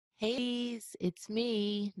Hey, it's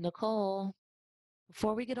me, Nicole.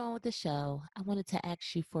 Before we get on with the show, I wanted to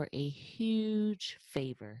ask you for a huge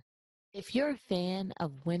favor. If you're a fan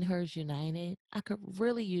of Winners United, I could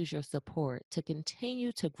really use your support to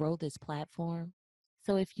continue to grow this platform.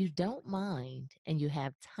 So if you don't mind and you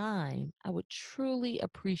have time, I would truly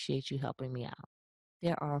appreciate you helping me out.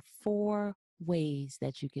 There are four ways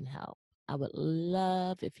that you can help. I would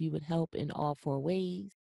love if you would help in all four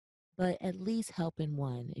ways, but at least help in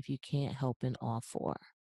one if you can't help in all four.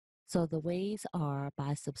 So the ways are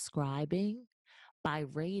by subscribing, by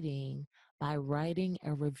rating, by writing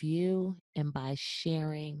a review, and by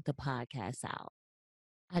sharing the podcast out.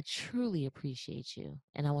 I truly appreciate you,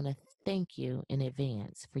 and I want to thank you in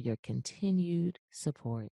advance for your continued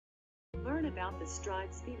support. Learn about the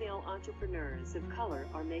strides female entrepreneurs of color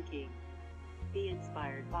are making. Be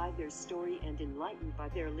inspired by their story and enlightened by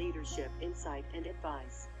their leadership, insight, and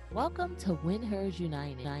advice. Welcome to Winners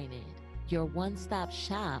United, your one stop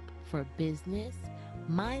shop for business,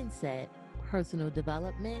 mindset, personal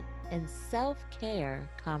development, and self care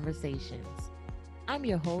conversations. I'm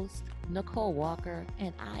your host, Nicole Walker,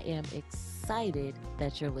 and I am excited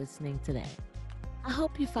that you're listening today. I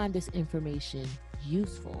hope you find this information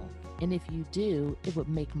useful, and if you do, it would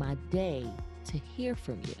make my day to hear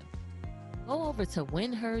from you. Go over to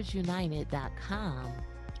winhersunited.com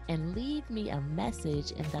and leave me a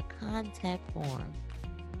message in the contact form.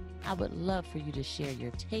 I would love for you to share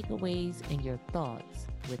your takeaways and your thoughts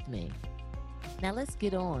with me. Now let's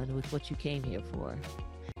get on with what you came here for.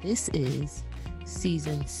 This is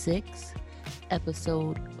Season 6,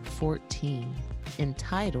 Episode 14,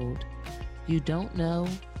 entitled You Don't Know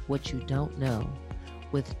What You Don't Know,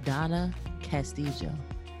 with Donna Castillo.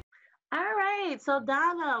 All right, so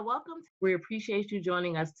Donna, welcome. We appreciate you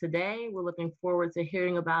joining us today. We're looking forward to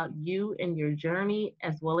hearing about you and your journey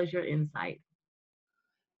as well as your insight.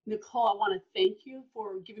 Nicole, I want to thank you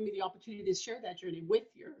for giving me the opportunity to share that journey with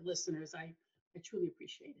your listeners. I truly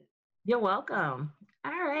appreciate it. You're welcome.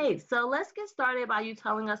 All right, so let's get started by you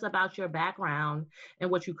telling us about your background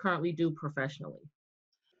and what you currently do professionally.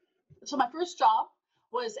 So my first job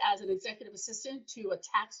was as an executive assistant to a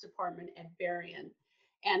tax department at Varian.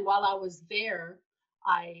 And while I was there,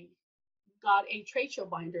 I got a trade show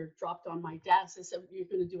binder dropped on my desk and said, you're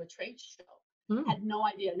going to do a trade show. Had no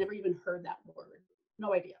idea, never even heard that word.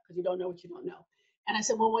 No idea, because you don't know what you don't know. And I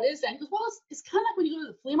said, well, what is that? He goes, well, it's kind of like when you go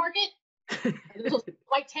to the flea market, and there's those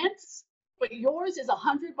white tents, but yours is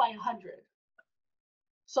 100 by 100.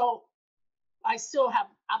 So I still have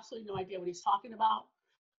absolutely no idea what he's talking about.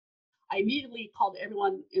 I immediately called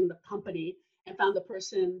everyone in the company and found the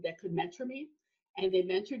person that could mentor me. And they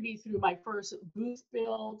mentored me through my first booth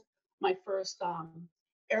build, my first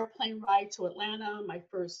airplane ride to Atlanta, my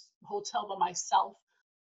first hotel by myself.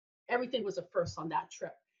 Everything was a first on that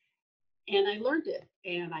trip. And I learned it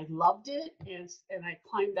and I loved it. And I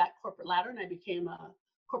climbed that corporate ladder and I became a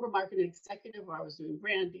corporate marketing executive where I was doing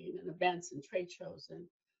branding and events and trade shows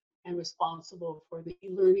and responsible for the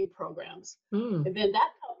e-learning programs. And then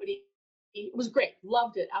that company, it was great.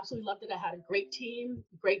 Loved it. Absolutely loved it. I had a great team,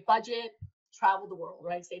 great budget, traveled the world,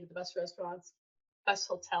 right? Stayed at the best restaurants, best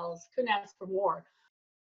hotels, couldn't ask for more.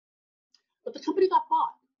 But the company got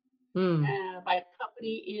bought by a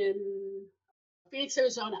company in Phoenix,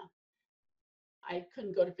 Arizona. I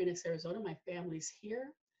couldn't go to Phoenix, Arizona. My family's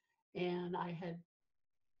here. And I had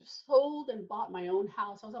sold and bought my own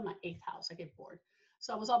house. I was on my 8th house. I get bored.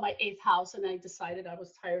 So I was on my 8th house and I decided I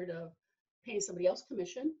was tired of paying somebody else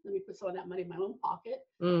commission. Let me put some of that money in my own pocket,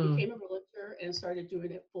 became a realtor and started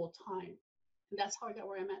doing it full time. And that's how I got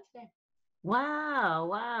where I'm at today. Wow.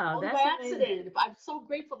 All That's by accident. I'm so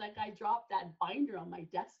grateful that guy dropped that binder on my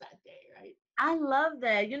desk that day, right? I love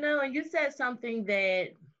that. And you said something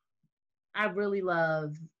that I really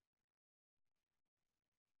love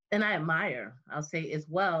and I admire, I'll say as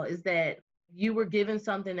well, is that you were given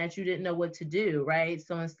something that you didn't know what to do, right?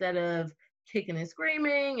 So instead of kicking and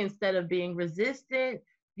screaming, instead of being resistant,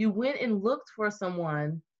 you went and looked for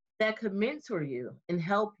someone that could mentor you and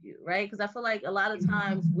help you, right? Because I feel like a lot of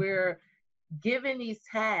times we're given these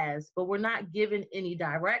tasks, but we're not given any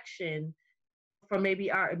direction from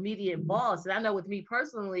maybe our immediate boss. And I know with me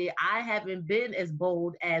personally, I haven't been as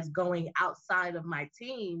bold as going outside of my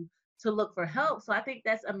team to look for help. So I think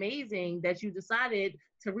that's amazing that you decided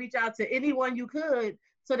to reach out to anyone you could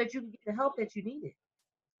so that you could get the help that you needed.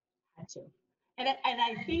 Had to. And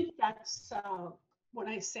I think that's when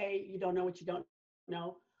I say you don't know what you don't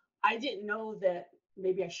know, I didn't know that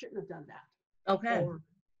maybe I shouldn't have done that. Okay.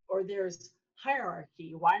 Or there's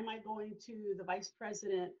hierarchy. Why am I going to the vice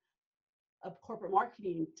president of corporate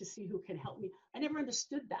marketing to see who can help me? I never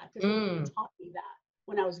understood that because nobody taught me that.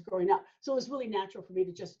 when I was growing up. So it was really natural for me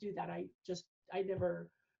to just do that. I never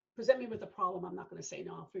present me with a problem. I'm not going to say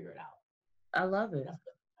no. I'll figure it out. I love it.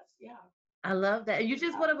 Yeah. I love that. And you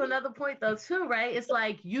just brought up another point though too, right? It's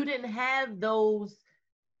like you didn't have those,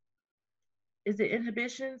 is it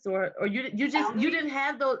inhibitions or you didn't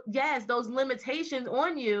have those, yes, those limitations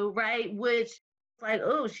on you, right? Which like,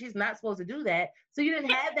 oh, she's not supposed to do that. So you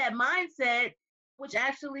didn't have that mindset, which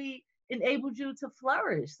actually enabled you to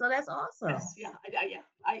flourish. So that's awesome. Yes, yeah,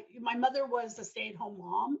 my mother was a stay-at-home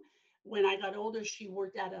mom. When I got older, she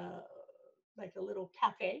worked at a little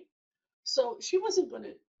cafe. So she wasn't going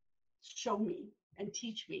to show me and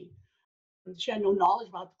teach me. She had no knowledge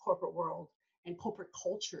about the corporate world and corporate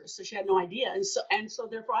culture, so she had no idea. And so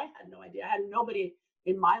therefore, I had no idea. I had nobody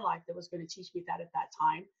in my life that was going to teach me that at that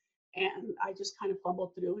time, and I just kind of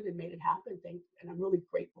fumbled through it and made it happen. And I'm really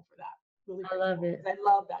grateful for that. Really I grateful. love it. I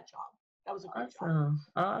love that job. That was a great job.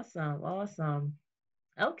 Awesome.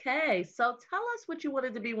 Okay, so tell us what you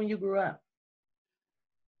wanted to be when you grew up.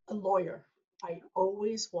 A lawyer. I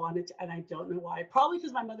always wanted to, and I don't know why. Probably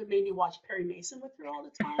because my mother made me watch Perry Mason with her all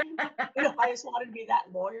the time. I just wanted to be that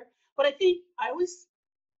lawyer. But I think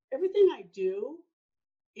everything I do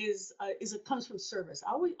is it comes from service.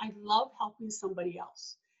 I love helping somebody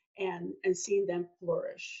else and seeing them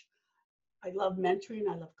flourish. I love mentoring.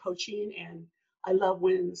 I love coaching, and I love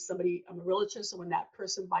when I'm a realtor, so when that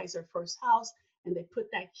person buys their first house and they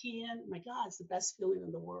put that key in, my God, it's the best feeling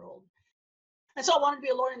in the world. And so I wanted to be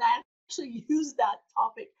a lawyer, and I actually used that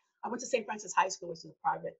topic. I went to St. Francis High School, which is a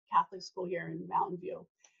private Catholic school here in Mountain View.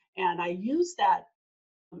 And I used that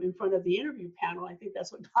in front of the interview panel. I think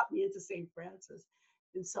that's what got me into St. Francis.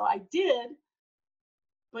 And so I did,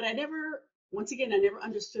 but I never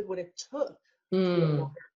understood what it took to be a lawyer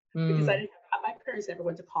because my parents never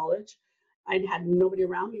went to college. I had nobody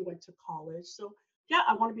around me who went to college. So yeah,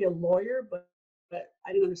 I want to be a lawyer, but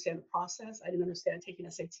I didn't understand the process. I didn't understand taking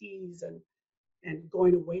SATs and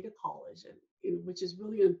going away to college, and which is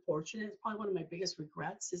really unfortunate. It's probably one of my biggest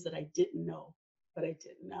regrets is that I didn't know, but I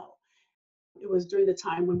didn't know. It was during the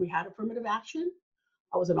time when we had affirmative action.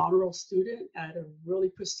 I was an honor roll student at a really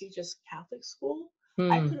prestigious Catholic school.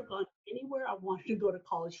 I could have gone anywhere I wanted to go to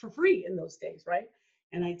college for free in those days, right?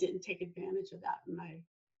 And I didn't take advantage of that. And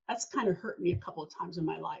that's kind of hurt me a couple of times in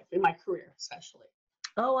my life, in my career, especially.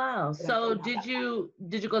 Oh, wow. So did you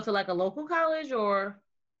go to like a local college or?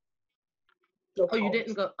 No Oh, college. you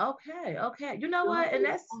didn't go. Okay. You know what? And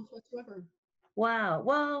that's whatsoever. Wow.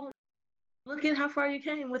 Well, look at how far you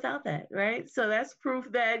came without that, right? So that's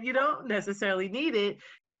proof that you don't necessarily need it.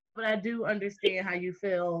 But I do understand how you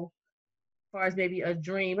feel as far as maybe a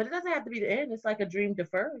dream, but it doesn't have to be the end. It's like a dream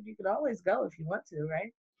deferred. You could always go if you want to,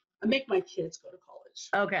 right? I make my kids go to college.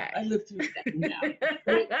 Okay. I live through that now.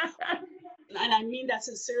 And I mean that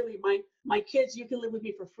sincerely. My kids, you can live with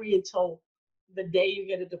me for free until the day you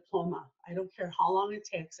get a diploma. I don't care how long it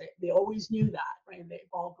takes. They always knew that, right? They've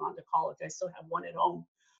all gone to college. I still have one at home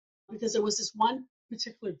because there was this one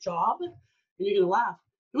particular job, and you're gonna laugh.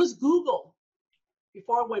 It was Google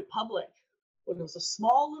before it went public. Well, it was a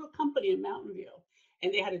small little company in Mountain View,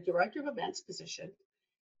 and they had a director of events position,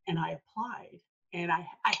 and I applied, and I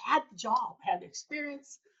had the job, had the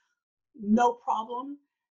experience, no problem.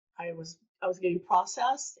 I was getting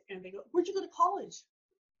processed, and they go, "Where'd you go to college?"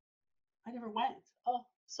 I never went. Oh,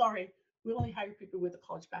 sorry. We only hire people with a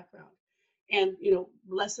college background. And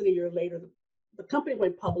less than a year later, the company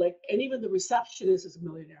went public, and even the receptionist is a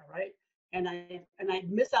millionaire, right? And I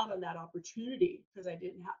missed out on that opportunity because I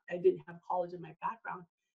didn't have college in my background.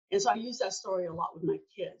 And so I use that story a lot with my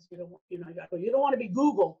kids. You don't want to be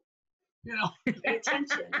Google, pay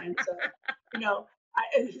attention. And so,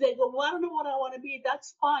 they go, well, I don't know what I want to be.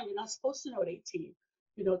 That's fine. You're not supposed to know at 18.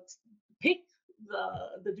 Pick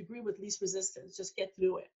the degree with least resistance. Just get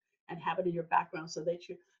through it and have it in your background so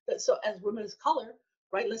so as women of color,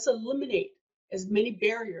 right, let's eliminate as many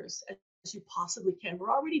barriers as you possibly can. We're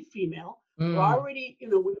already female. We're already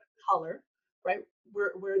women of color, right?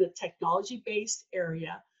 We're in a technology-based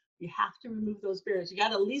area. You have to remove those barriers. You got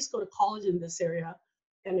to at least go to college in this area,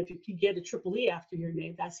 and if you can get a triple E after your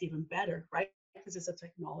name, that's even better, right? Because it's a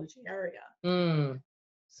technology area.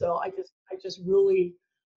 So I just really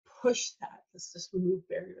push that. Let's just remove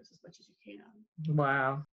barriers as much as you can.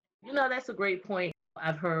 Wow. That's a great point.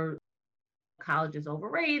 I've heard college is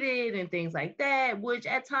overrated and things like that, which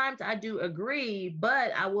at times I do agree,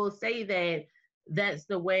 but I will say that that's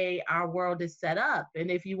the way our world is set up.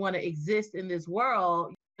 And if you want to exist in this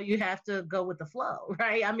world, you have to go with the flow,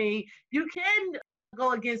 right? I mean, you can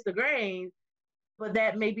go against the grain, but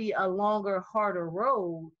that may be a longer, harder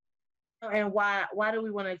road. And why do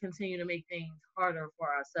we want to continue to make things harder for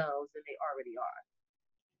ourselves than they already are?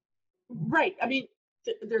 Right. I mean,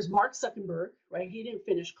 there's Mark Zuckerberg, right? He didn't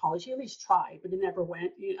finish college. He at least tried, but he never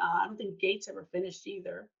went. I don't think Gates ever finished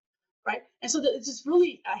either, right? And so it's just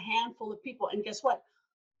really a handful of people. And guess what?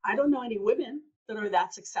 I don't know any women that are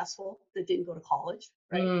that successful that didn't go to college,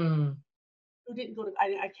 right? Mm, Who didn't go to,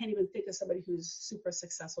 I can't even think of somebody who's super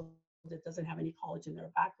successful that doesn't have any college in their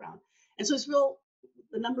background. And so it's real,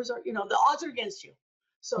 the numbers are, the odds are against you.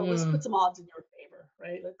 So let's put mm. some odds in your favor,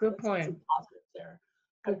 right? Good Let's get point. some positives there.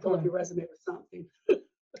 Kind Good of fill up point. your resume with something.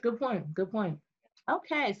 Good point. Good point.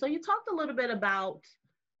 Okay, so you talked a little bit about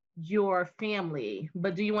your family,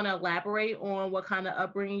 but do you want to elaborate on what kind of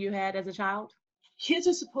upbringing you had as a child? Kids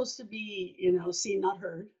are supposed to be, seen, not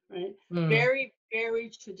heard, right? Mm, Very,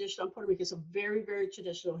 very traditional. I'm Puerto Rican, so very, very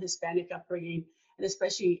traditional Hispanic upbringing, and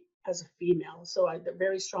especially as a female. So the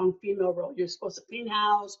very strong female role. You're supposed to clean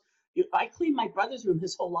house. I cleaned my brother's room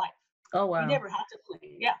his whole life. oh, He wow. never had to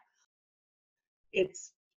clean. Yeah,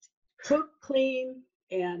 it's cook, clean,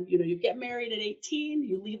 and you get married at 18.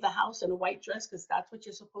 You leave the house in a white dress because that's what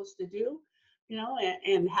you're supposed to do,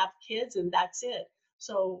 and have kids, and that's it.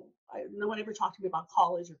 So no one ever talked to me about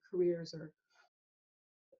college or careers or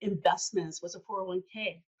investments. What's a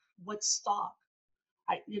 401k? What's stock?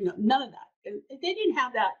 None of that. And they didn't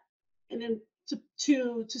have that. And then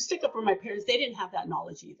to stick up for my parents, they didn't have that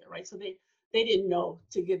knowledge either, right? So they didn't know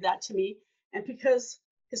to give that to me. And because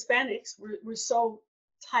Hispanics, we're so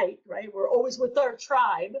tight, right? We're always with our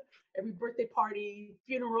tribe. Every birthday party,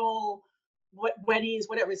 funeral, weddings,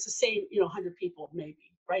 whatever. It's the same, 100 people maybe,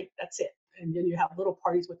 right? That's it. And then you have little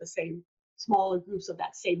parties with the same smaller groups of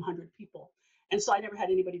that same 100 people. And so I never had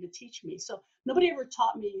anybody to teach me. So nobody ever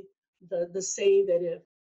taught me the saying that if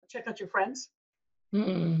check out your friends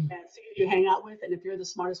Mm, and see who you hang out with, and if you're the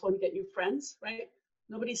smartest one, get new friends, right?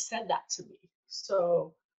 Nobody said that to me.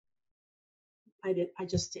 So I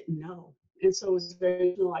just didn't know. And so it was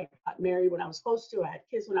very, I got married when I was supposed to, I had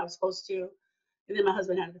kids when I was supposed to, and then my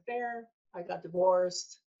husband had an affair, I got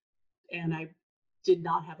divorced, and I did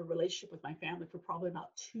not have a relationship with my family for probably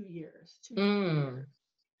about 2 years, 2 to 3 years. mm.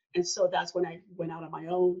 And so that's when I went out on my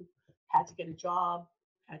own, had to get a job,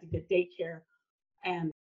 had to get daycare, and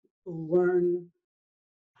learn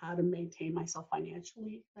how to maintain myself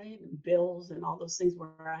financially, right? And bills and all those things where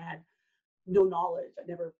I had no knowledge. I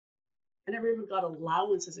never even got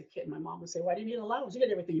allowance as a kid. My mom would say, "Why do you need allowance? You get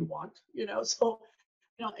everything you want," So,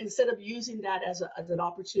 instead of using that as an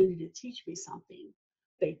opportunity to teach me something,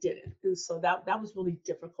 they didn't. And so that was really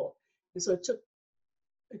difficult. And so it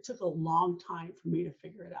took a long time for me to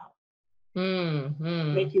figure it out, Mm,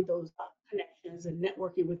 mm. making those connections and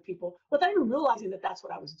networking with people without even realizing that that's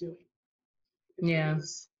what I was doing. It Yeah,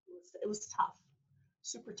 was it was tough,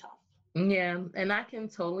 super tough. yeah. And I can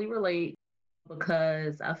totally relate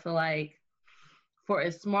because I feel like for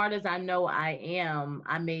as smart as I know I am,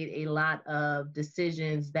 I made a lot of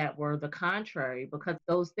decisions that were the contrary because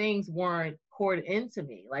those things weren't poured into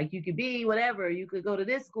me. Like you could be whatever, you could go to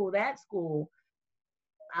this school, that school.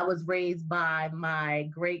 I was raised by my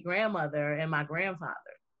great grandmother and my grandfather.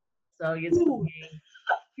 So you're Ooh,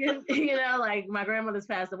 talking, like my grandmother's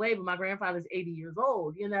passed away, but my grandfather's 80 years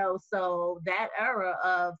old, So that era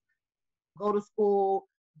of go to school,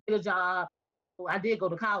 get a job. Well, I did go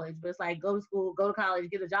to college, but it's like go to school, go to college,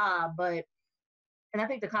 get a job. And I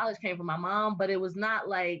think the college came from my mom, but it was not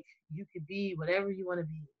like you could be whatever you want to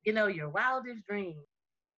be, your wildest dream.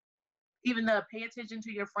 Even the pay attention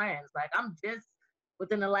to your friends. Like I'm just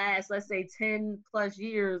within the last, let's say 10 plus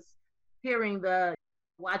years, hearing the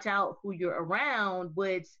watch out who you're around,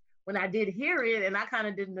 which when I did hear it and I kind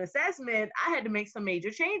of did an assessment, I had to make some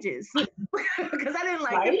major changes because I didn't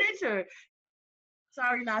like the right? picture.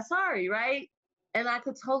 Sorry, not sorry, right? And I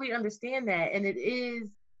could totally understand that. And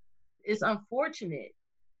it's unfortunate,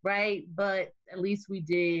 right? But at least we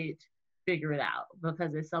did figure it out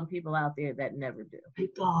because there's some people out there that never do.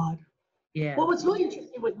 Thank God. Yeah. Well, what's really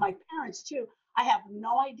interesting with my parents too, I have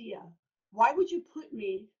no idea. Why would you put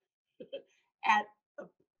me at a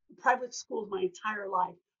private schools my entire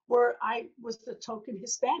life where I was the token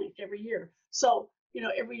Hispanic every year? So,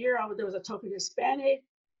 every year there was a token Hispanic,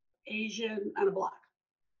 Asian, and a Black,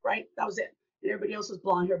 right? That was it. And everybody else was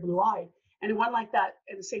blonde hair, blue eyed. And one like that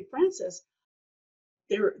in St. Francis,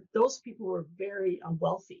 those people were very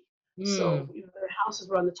wealthy. So Mm. their houses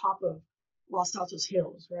were on the top of Los Altos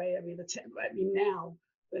Hills, right? Now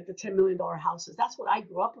like the $10 million houses. That's what I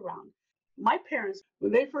grew up around. My parents,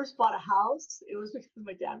 when they first bought a house, it was because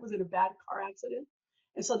my dad was in a bad car accident,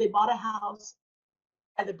 and so they bought a house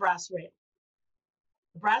at the Brass Rail.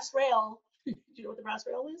 The Brass Rail. Do you know what the Brass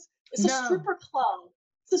Rail is? It's a No. stripper club.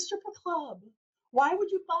 It's a stripper club. Why would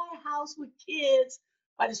you buy a house with kids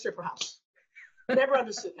by the stripper house? Never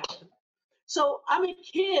understood that. So I'm a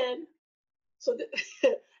kid. So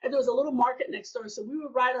and there was a little market next door. So we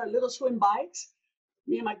would ride our little swing bikes.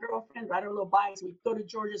 Me and my girlfriend ride our little bikes. We'd go to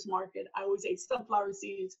George's Market. I always ate sunflower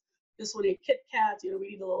seeds. This one ate Kit Kats. We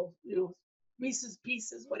eat a little, Reese's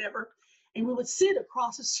Pieces, whatever. And we would sit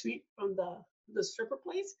across the street from the stripper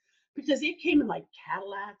place because they came in like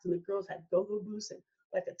Cadillacs and the girls had go-go boots and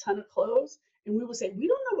like a ton of clothes. And we would say, we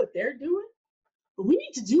don't know what they're doing, but we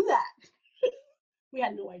need to do that. We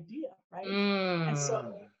had no idea, right? And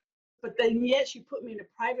so, but then yet she put me in a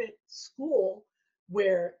private school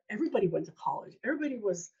where everybody went to college. Everybody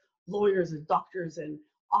was lawyers and doctors and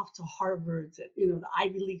off to Harvard's and the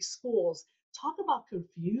Ivy League schools. Talk about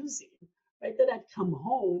confusing, right? Then I'd come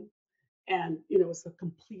home and it was the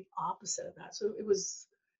complete opposite of that. So it was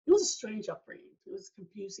a strange upbringing. It was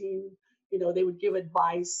confusing. They would give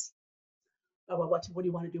advice about what do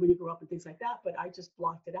you want to do when you grow up and things like that. But I just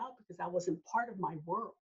blocked it out because that wasn't part of my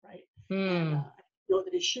world, right? And I know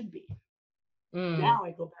that it should be. Now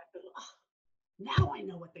I go back and now I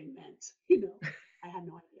know what they meant. I had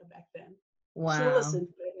no idea back then. Wow. Should listen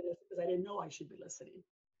because I didn't know I should be listening.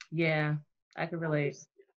 Yeah, I can relate.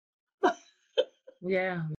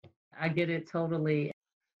 Yeah, I get it totally.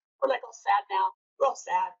 We're like all sad now. We're all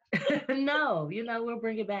sad. No, we'll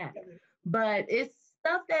bring it back. But it's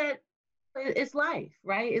stuff that it's life,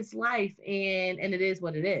 right? It's life, and it is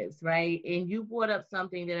what it is, right? And you brought up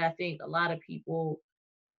something that I think a lot of people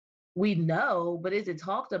we know, but is it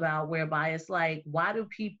talked about, whereby it's like, why do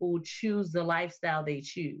people choose the lifestyle they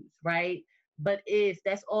choose, right? But if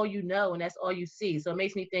that's all you know and that's all you see, so it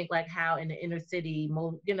makes me think like how in the inner city,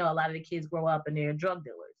 a lot of the kids grow up and they're drug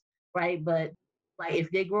dealers, right? But like if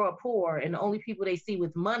they grow up poor and the only people they see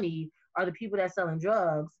with money are the people that's selling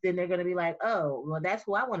drugs, then they're going to be like, oh, well, that's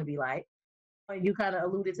who I want to be like. And you kind of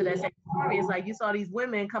alluded to that same story. It's like you saw these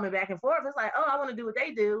women coming back and forth. It's like, oh, I want to do what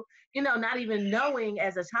they do, not even knowing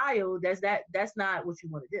as a child that's not what you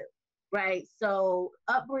want to do, right? So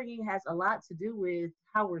upbringing has a lot to do with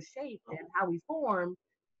how we're shaped and how we form,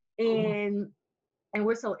 and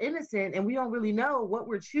we're so innocent and we don't really know what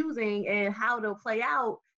we're choosing and how they'll play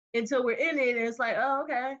out until we're in it, and it's like, oh,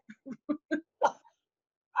 okay.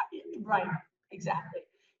 Right, exactly.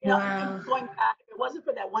 Wow. Going back, if it wasn't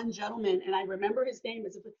for that one gentleman, and I remember his name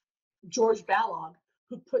is George Ballog,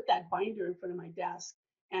 who put that binder in front of my desk,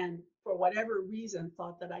 and for whatever reason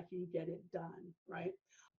thought that I could get it done, right?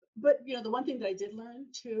 But the one thing that I did learn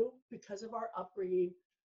too, because of our upbringing,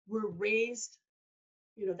 we're raised,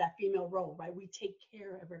 that female role, right? We take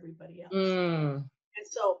care of everybody else,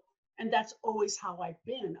 and that's always how I've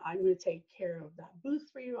been. I'm going to take care of that booth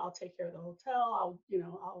for you. I'll take care of the hotel.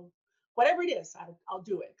 I'll whatever it is, I'll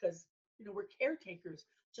do it because we're caretakers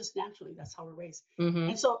just naturally. That's how we're raised.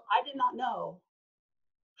 And so I did not know.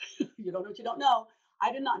 You don't know what you don't know.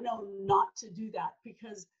 I did not know not to do that,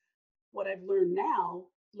 because what I've learned now,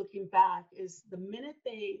 looking back, is the minute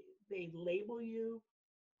they label you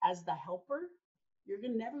as the helper, you're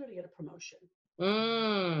never going to get a promotion.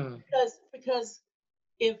 Because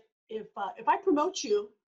if I promote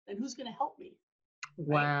you, then who's going to help me?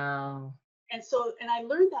 Right? Wow. And I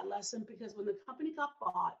learned that lesson because when the company got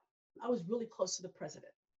bought, I was really close to the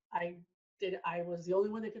president. I was the only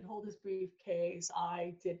one that could hold his briefcase.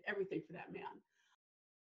 I did everything for that man.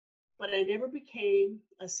 But I never became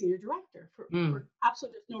a senior director for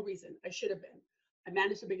absolutely no reason. I should have been. I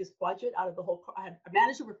managed the biggest budget out of the whole. I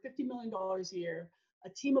managed over $50 million a year, a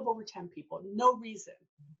team of over 10 people. No reason.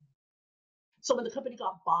 So when the company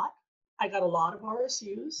got bought, I got a lot of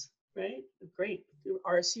RSUs. Right? Great.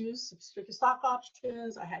 RSUs, restricted stock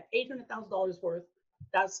options. I had $800,000 worth.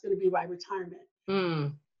 That's going to be my retirement.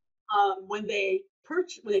 When the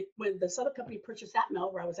Southern company purchased that mill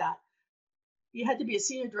where I was at, you had to be a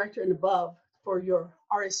senior director and above for your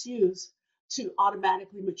RSUs to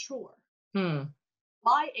automatically mature.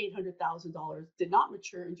 My $800,000 did not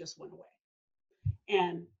mature and just went away.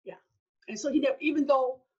 And so even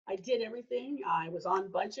though I did everything, I was on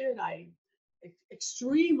budget,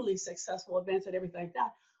 extremely successful events and everything like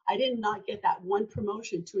that, I did not get that one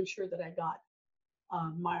promotion to ensure that I got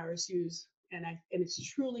my RSUs, and it's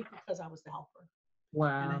truly because I was the helper.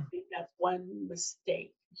 Wow. And I think that's one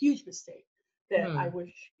mistake, huge mistake, that I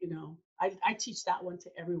wish, I teach that one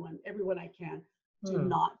to everyone I can. Do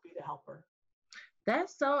not be the helper.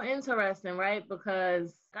 That's so interesting, right?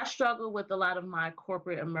 Because I struggle with a lot of my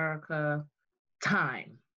corporate America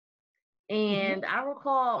time. And I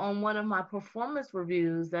recall on one of my performance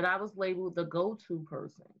reviews that I was labeled the go-to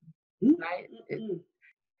person, right? And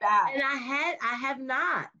I have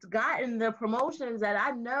not gotten the promotions that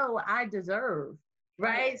I know I deserve,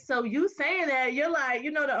 right? So you saying that, you're like,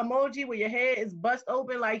 you know, the emoji where your head is bust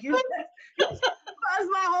open, like you, you just bust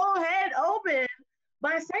my whole head open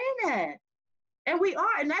by saying that. And we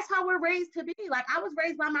are, and that's how we're raised to be. Like I was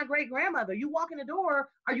raised by my great grandmother. You walk in the door,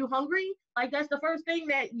 are you hungry? Like that's the first thing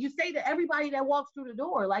that you say to everybody that walks through the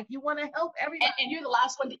door. Like you want to help everybody. And you're the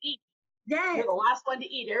last one to eat. You're Yes. the last one to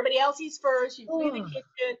eat. Everybody else eats first. You clean the Ugh.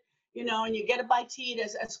 kitchen, and you get a bite to eat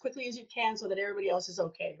as quickly as you can so that everybody else is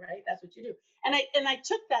okay, right? That's what you do. And I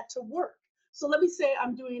took that to work. So let me say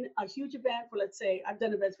I'm doing a huge event for, let's say I've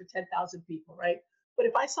done events for 10,000 people, right? But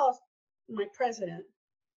if I saw my president,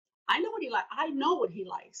 I know what he like. I know what he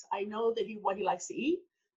likes. I know that what he likes to eat.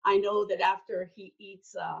 I know that after he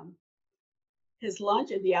eats his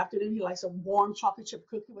lunch in the afternoon, he likes a warm chocolate chip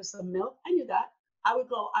cookie with some milk. I knew that. I would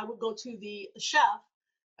go to the chef.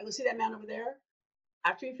 I go see that man over there.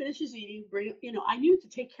 After he finishes eating, I knew to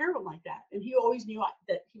take care of him like that. And he always knew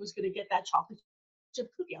that he was going to get that chocolate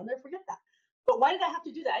chip cookie. I'll never forget that. But why did I have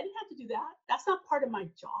to do that? I didn't have to do that. That's not part of my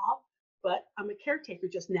job, but I'm a caretaker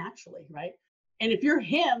just naturally, right? And if you're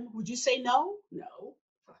him, would you say no? No.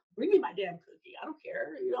 Bring me my damn cookie. I don't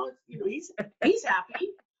care. He's happy,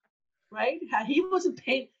 right? He wasn't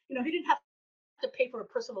paid. He didn't have to pay for a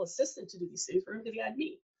personal assistant to do these things for him because he had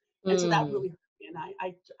me. And so that really hurt me. And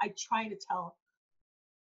I try to tell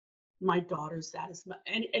my daughters that,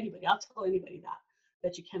 and anybody, I'll tell anybody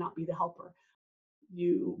that you cannot be the helper.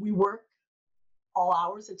 We work all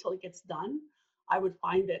hours until it gets done. I would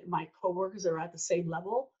find that my coworkers are at the same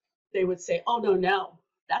level. They would say, oh, no,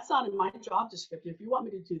 that's not in my job description. If you want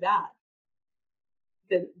me to do that,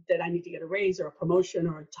 then I need to get a raise or a promotion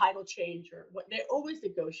or a title change or what. They always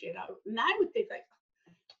negotiate out. And I would think like,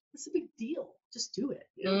 what's the big deal? Just do it.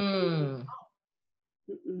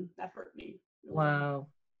 That hurt me. Wow.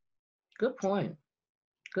 Good point.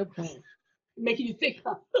 Good point. Making you think,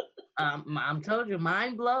 huh? I'm told you,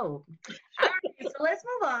 mind blow. All right, so let's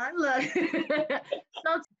move on. Look.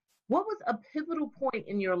 So what was a pivotal point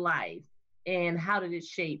in your life and how did it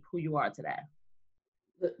shape who you are today?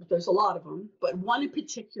 There's a lot of them, but one in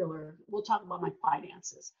particular, we'll talk about my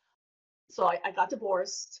finances. So I got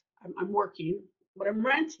divorced. I'm working, but I'm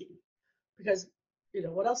renting because,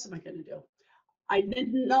 what else am I going to do? I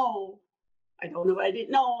didn't know. I don't know what I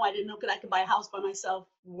didn't know. I didn't know that I could buy a house by myself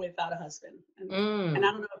without a husband. And I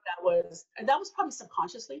don't know if that was probably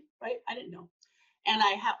subconsciously, right? I didn't know. And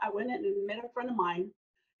I went in and met a friend of mine,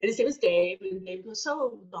 and his name was Dave. And Dave goes,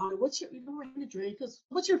 so Donna, we're going to drink. Because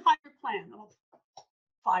what's your 5-year plan? I'm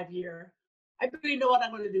like, 5-year. I barely know what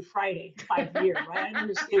I'm going to do Friday. 5-year, right? I didn't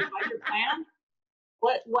understand 5-year plan.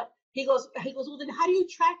 What? He goes, well, then how do you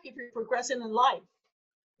track if you're progressing in life?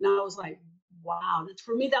 And I was like, wow.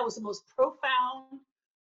 For me, that was the most profound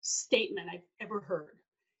statement I've ever heard.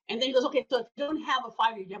 And then he goes, okay, so if you don't have a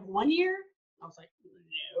 5-year, you have 1 year? I was like,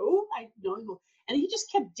 no, I don't. And he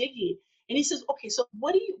just kept digging. And he says, okay, so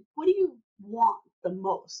what do you want the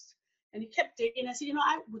most? And he kept digging. I said,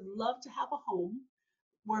 I would love to have a home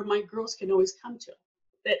where my girls can always come to.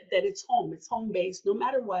 That it's home based, no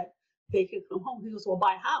matter what, they can come home. He goes, well,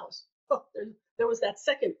 buy a house. Oh, there was that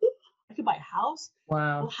second, I could buy a house?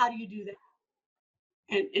 Wow. Well, how do you do that?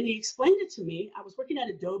 And he explained it to me. I was working at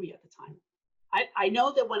Adobe at the time. I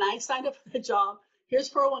know that when I signed up for the job, here's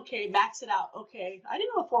 401k, max it out. Okay, I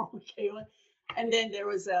didn't know what 401k was. And then there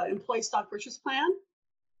was an employee stock purchase plan.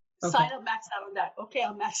 Okay. Sign up, max out on that. Okay,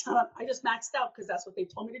 I'll max out. I just maxed out because that's what they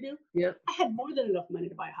told me to do. Yep. I had more than enough money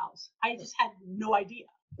to buy a house. I just had no idea.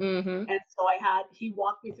 Mm-hmm. And so he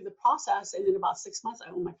walked me through the process, and in about 6 months,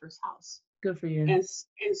 I owned my first house. Good for you. And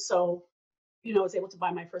so, I was able to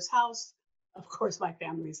buy my first house. Of course, my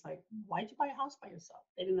family's like, why'd you buy a house by yourself?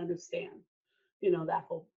 They didn't understand,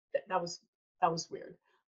 that was weird.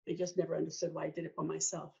 They just never understood why I did it for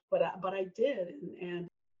myself. But I did. And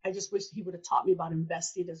I just wish he would have taught me about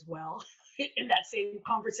investing as well in that same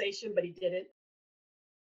conversation, but he didn't.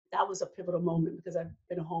 That was a pivotal moment because I've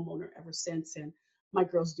been a homeowner ever since. And my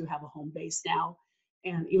girls do have a home base now.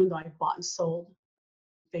 And even though I bought and sold,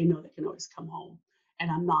 they know they can always come home.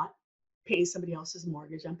 And I'm not paying somebody else's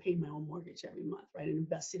mortgage. I'm paying my own mortgage every month, right? And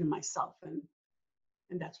investing in myself. And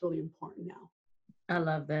that's really important now. I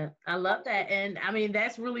love that. And I mean,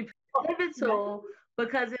 that's really pivotal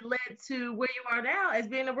because it led to where you are now as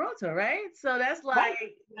being a realtor, right? So that's like.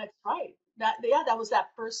 Right. That's right. That was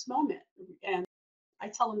that first moment. And I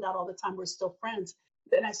tell them that all the time. We're still friends.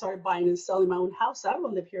 Then I started buying and selling my own house. I don't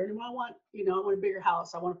want to live here anymore. I want a bigger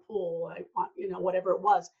house. I want a pool. I want, whatever it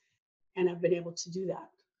was. And I've been able to do that.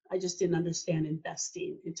 I just didn't understand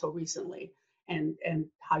investing until recently and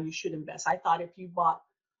how you should invest. I thought if you bought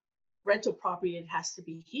rental property, it has to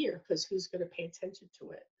be here because who's going to pay attention to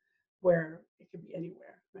it? where it could be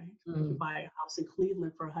anywhere, right? You can buy a house in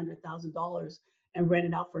Cleveland for $100,000 and rent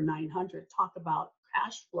it out for 900. Talk about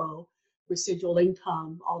cash flow, residual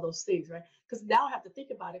income, all those things, right? Because now I have to think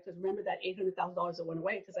about it, because remember that $800,000 that went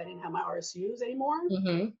away because I didn't have my RSUs anymore? Mm-hmm.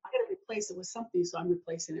 I got to replace it with something, so I'm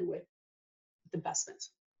replacing it with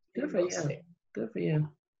investments. Good for you. Estate. Good for you.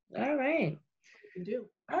 All right. You can do.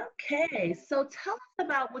 Okay, so tell us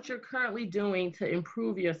about what you're currently doing to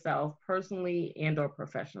improve yourself personally and or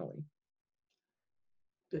professionally.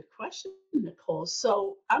 Good question, Nicole.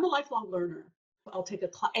 So I'm a lifelong learner. I'll take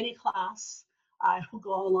any class. I will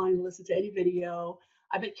go online and listen to any video.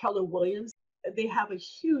 I bet Keller Williams, they have a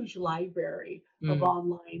huge library of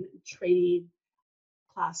online training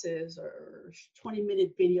classes or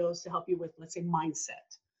 20-minute videos to help you with, let's say,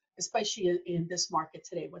 mindset, especially in this market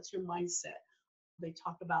today. What's your mindset? They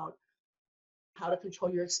talk about how to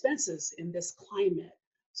control your expenses in this climate.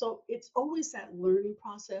 So it's always that learning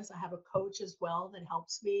process. I have a coach as well that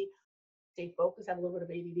helps me stay focused. I have a little bit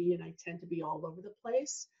of ADD and I tend to be all over the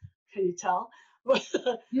place. Can you tell? No,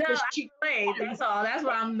 I can relate. That's all. That's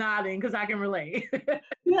why I'm nodding, because I can relate.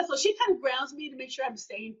 Yeah, so she kind of grounds me to make sure I'm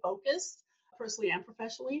staying focused, personally and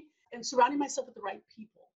professionally, and surrounding myself with the right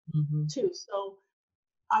people too. So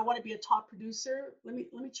I want to be a top producer. Let me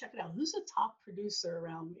check it out. Who's a top producer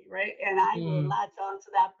around me, right? And I will latch on to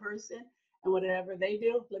that person, and whatever they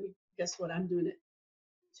do, let me guess what, I'm doing it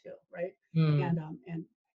too, right? And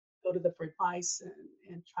go to them for advice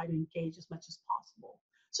and try to engage as much as possible.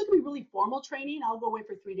 So it can be really formal training. I'll go away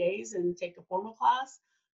for 3 days and take a formal class.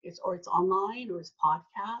 It's online or it's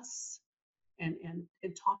podcasts and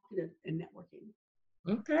talking and networking.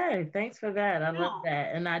 Okay, thanks for that. I love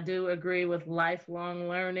that. And I do agree with lifelong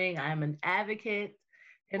learning. I'm an advocate.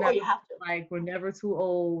 And you have to. Like, we're never too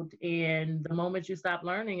old. And the moment you stop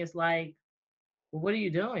learning, it's like, well, what are you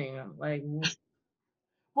doing? Like,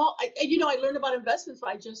 well, I learned about investments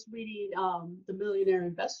by just reading The Millionaire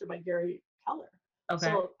Investor by Gary Keller. Okay.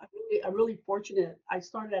 So I'm really fortunate. I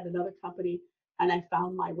started at another company and I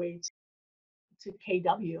found my way to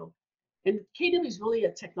KW. And KW is really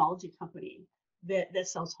a technology company that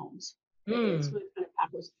sells homes. It's really kind of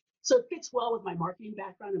backwards. So it fits well with my marketing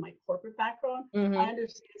background and my corporate background. I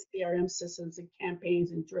understand CRM systems and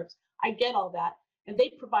campaigns and drips. I get all that. And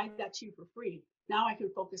they provide that to you for free. Now I can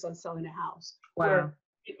focus on selling a house. Wow.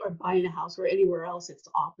 Or buying a house, or anywhere else, it's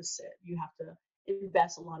the opposite. You have to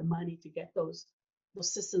invest a lot of money to get those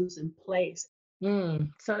systems in place.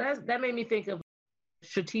 So that made me think of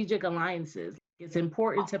strategic alliances. It's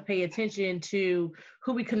important to pay attention to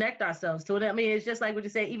who we connect ourselves to. I mean, it's just like what you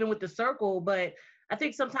say, even with the circle, but I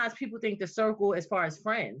think sometimes people think the circle as far as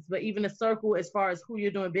friends, but even the circle as far as who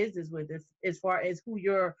you're doing business with, as far as who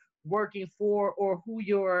you're working for or who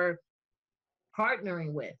you're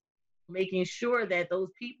partnering with, making sure that those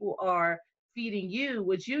people are feeding you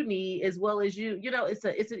what you need as well as you.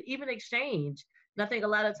 It's an even exchange. And I think a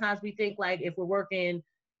lot of times we think like if we're working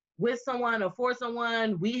with someone or for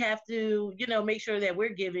someone, we have to, make sure that we're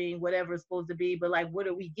giving whatever it's supposed to be. But like, what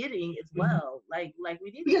are we getting as well? Like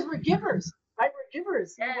we need, because we're givers, right? We're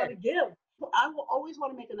givers. We want to give. I will always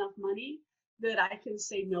want to make enough money that I can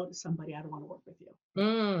say no to somebody. I don't want to work with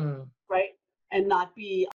you, right? And not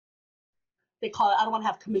be. They call it, I don't want to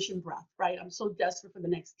have commission breath, right? I'm so desperate for the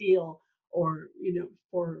next deal or,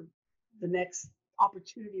 for the next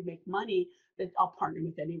opportunity to make money that I'll partner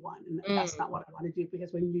with anyone. And that's not what I want to do,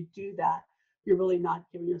 because when you do that, you're really not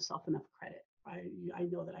giving yourself enough credit, right? I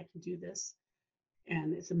know that I can do this.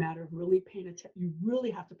 And it's a matter of really paying attention. You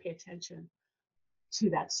really have to pay attention to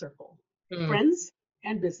that circle, friends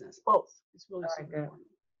and business, both. It's really super important.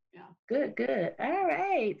 Yeah. Good. All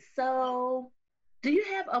right. So, do you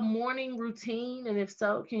have a morning routine? And if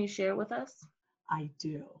so, can you share with us? I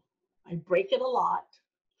do. I break it a lot.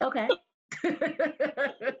 Okay.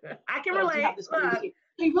 I can relate.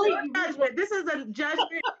 Look, this is a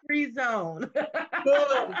judgment-free zone.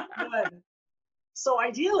 Good. So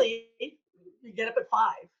ideally, you get up at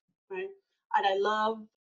 5, right? And I love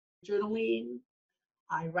journaling.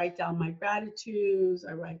 I write down my gratitudes.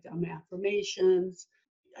 I write down my affirmations.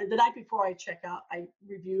 The night before I check out, I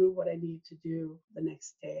review what I need to do the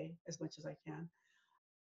next day as much as I can.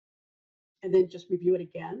 And then just review it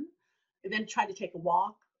again. And then try to take a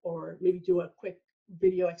walk or maybe do a quick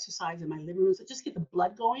video exercise in my living room. So just get the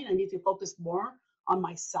blood going. I need to focus more on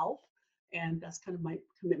myself. And that's kind of my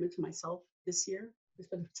commitment to myself this year. It's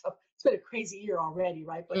been a crazy year already,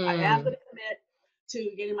 right? But I am going to commit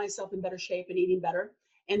to getting myself in better shape and eating better.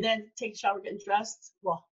 And then take a shower, getting dressed.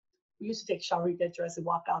 Well, we used to take a shower, get dressed, and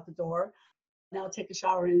walk out the door. Now take a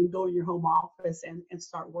shower and go in your home office and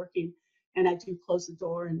start working. And I do close the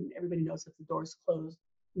door, and everybody knows if the door is closed,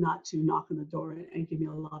 not to knock on the door and give me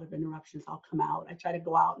a lot of interruptions. I'll come out. I try to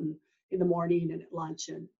go out and in the morning and at lunch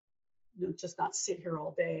and just not sit here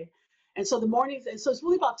all day. And so the mornings, and so it's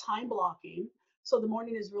really about time blocking. So the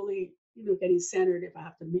morning is really, getting centered if I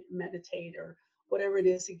have to meditate or whatever it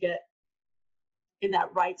is to get in that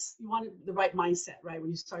you want the right mindset, right?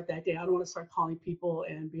 When you start that day, I don't want to start calling people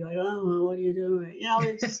and be like, oh, what are you doing?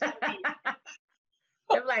 It's just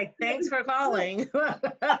I'm like, thanks for calling.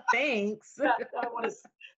 Thanks. I don't want to.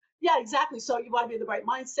 Yeah, exactly. So you want to be in the right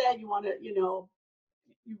mindset. You want to, you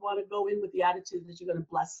want to go in with the attitude that you're going to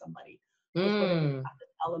bless somebody with whatever you have to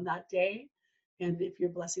tell them that day. And if you're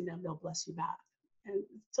blessing them, they'll bless you back. And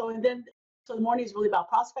so the morning is really about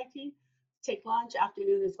prospecting. Take lunch.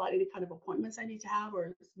 Afternoon is about any kind of appointments I need to have,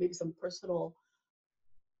 or maybe some personal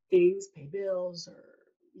things, pay bills,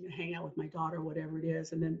 or hang out with my daughter, whatever it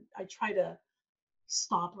is. And then I try to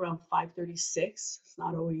stop around 5:36. It's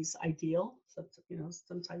not always ideal. So,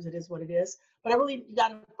 sometimes it is what it is. But you got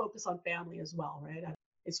to focus on family as well, right?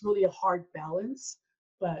 It's really a hard balance.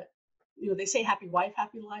 But, they say happy wife,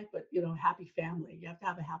 happy life, but, happy family. You have to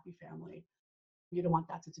have a happy family. You don't want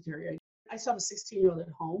that to deteriorate. I still have a 16-year-old at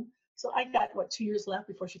home. So I got, 2 years left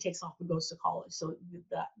before she takes off and goes to college. So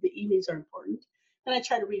the evenings are important. And I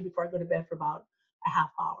try to read before I go to bed for about a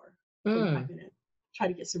half hour, 45 minutes. Try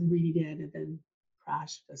to get some reading in and then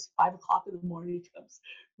crash because 5 o'clock in the morning comes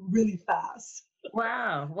really fast.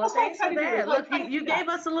 Wow. Well, thanks for that. Look, you gave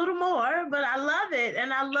us a little more, but I love it.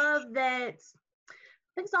 And I love that.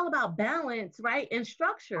 I think it's all about balance, right? And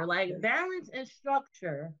structure, like balance and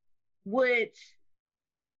structure, which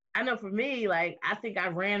I know for me, like, I think I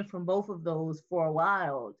ran from both of those for a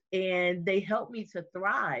while and they helped me to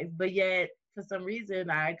thrive. But yet, for some reason,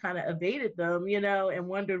 I kind of evaded them, and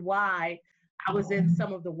wondered why I was in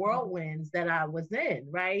some of the whirlwinds that I was in,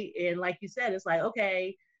 right? And like you said, it's like,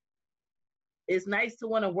 okay, it's nice to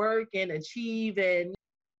want to work and achieve and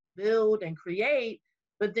build and create.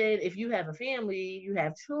 But then if you have a family, you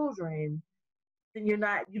have children, then you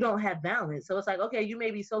don't have balance. So it's like, okay, you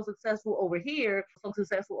may be so successful over here,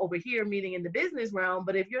 meaning in the business realm,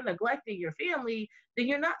 but if you're neglecting your family, then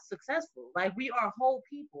you're not successful. Like, we are whole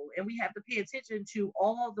people and we have to pay attention to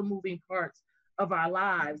all the moving parts of our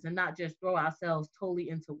lives and not just throw ourselves totally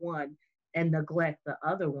into one and neglect the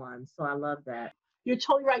other one. So I love that. You're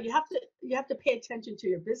totally right. You have to pay attention to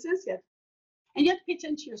your business, and you have to pay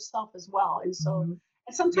attention to yourself as well. And so,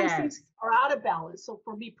 and sometimes things are out of balance. So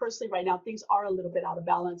for me personally, right now, things are a little bit out of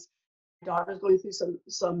balance. My daughter's going through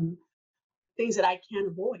some things that I can't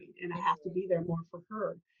avoid, and I have to be there more for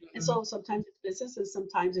her. And so sometimes it's business, and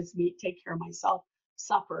sometimes it's me take care of myself,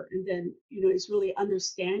 suffer, and then it's really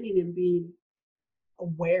understanding and being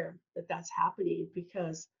aware that that's happening,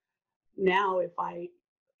 because now if I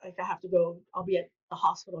have to go, I'll be at the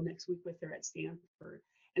hospital next week with her at Stanford.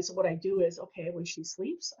 And so what I do is, okay, when she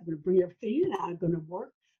sleeps, I'm going to bring everything and I'm going to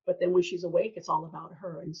work. But then when she's awake, it's all about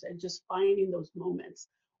her. And just finding those moments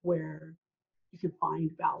where you can find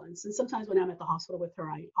balance. And sometimes when I'm at the hospital with her,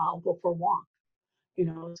 I'll go for a walk,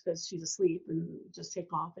 because she's asleep, and just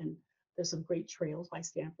take off. And there's some great trails by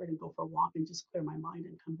Stanford, and go for a walk and just clear my mind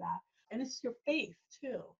and come back. And it's your faith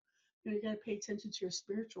too. You got to pay attention to your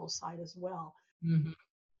spiritual side as well.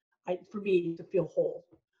 For me to feel whole.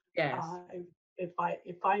 Yes.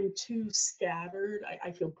 If I'm too scattered,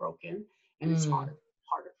 I feel broken, and it's harder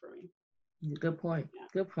for me. Good point. Yeah.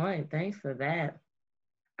 Good point. Thanks for that.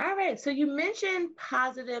 All right. So you mentioned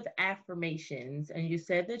positive affirmations, and you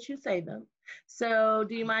said that you say them. So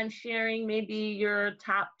do you mind sharing maybe your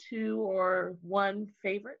top 2 or 1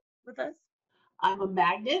 favorite with us? I'm a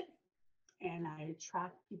magnet, and I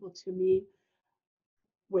attract people to me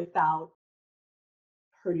without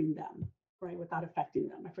hurting them, right? Without affecting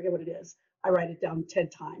them. I forget what it is. I write it down 10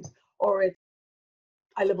 times. Or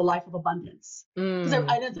I live a life of abundance. Because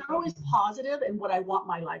they're always positive and what I want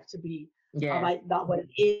my life to be. Not what it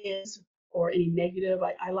is or any negative.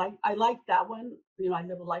 I like that one. I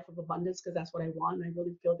live a life of abundance because that's what I want. And I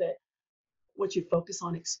really feel that what you focus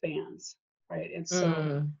on expands, right? And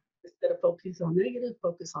so instead of focusing on negative,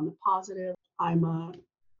 focus on the positive. I'm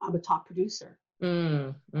a top producer.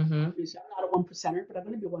 I'm not a 1%er, but I'm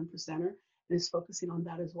going to be a 1%er, and it's focusing on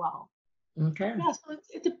that as well. Okay. Yeah, so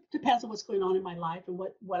it depends on what's going on in my life and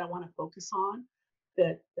what I want to focus on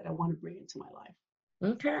that I want to bring into my life.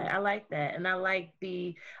 Okay, I like that. And I like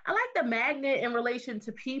the magnet in relation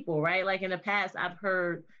to people, right? Like in the past, I've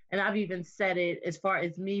heard, and I've even said it as far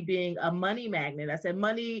as me being a money magnet. I said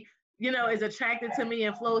money, is attracted to me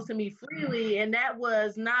and flows to me freely. And that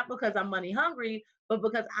was not because I'm money hungry, but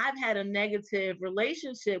because I've had a negative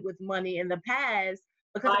relationship with money in the past,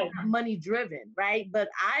 because I'm not money driven, right? But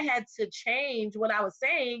I had to change what I was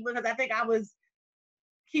saying because I think I was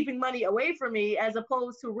keeping money away from me, as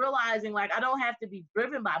opposed to realizing like I don't have to be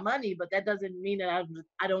driven by money, but that doesn't mean that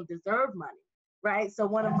I don't deserve money, right? So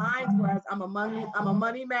one of mine was I'm a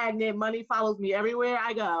money magnet. Money follows me everywhere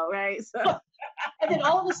I go, right? So and then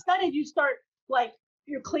all of a sudden you start like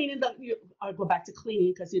you're cleaning I go back to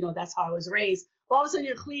cleaning because that's how I was raised. All of a sudden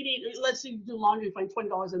you're cleaning. Let's say you do laundry, you find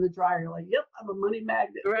 $20 in the dryer. You're like, yep, I'm a money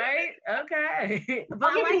magnet. Right? Okay. But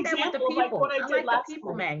I'll give I you like an that with the example of people. like what I did like last the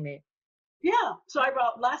people night. magnet. Yeah. So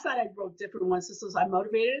last night I wrote different ones. This was I'm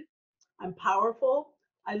motivated, I'm powerful,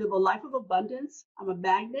 I live a life of abundance, I'm a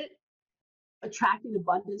magnet, attracting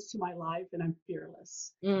abundance to my life, and I'm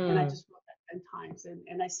fearless. And I just wrote that 10 times.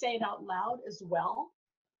 And I say it out loud as well.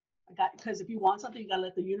 Because if you want something, you gotta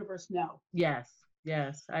let the universe know. Yes,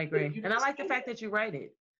 I agree. And I like the fact that you write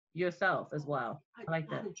it yourself as well. I like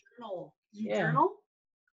that. Journal. Do you journal?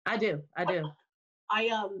 I do.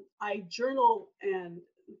 I journal, and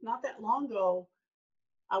not that long ago,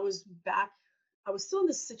 I was still in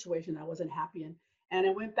this situation I wasn't happy in. And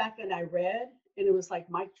I went back and I read, and it was like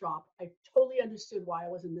mic drop. I totally understood why I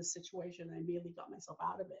was in this situation. And I immediately got myself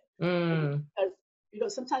out of it.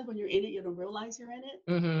 Because sometimes when you're in it, you don't realize you're in it.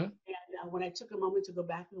 And when I took a moment to go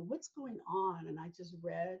back and go, what's going on? And I just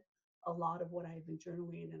read a lot of what I had been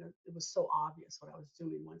journaling, and it was so obvious what I was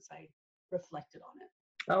doing once I reflected on it.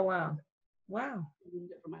 Oh, wow. I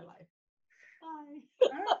needed it for my life. Bye.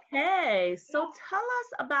 Okay. So tell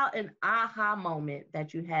us about an aha moment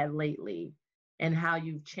that you had lately and how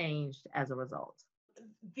you've changed as a result.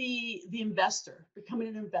 The investor, becoming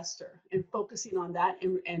an investor and focusing on that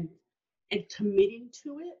and committing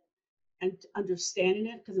to it and understanding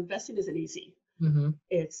it, because investing isn't easy.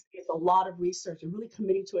 It's a lot of research and really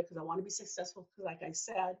committing to it because I want to be successful. Because like I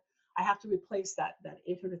said, I have to replace that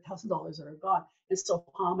 $800,000 that are gone. And so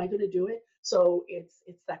how am I going to do it? So it's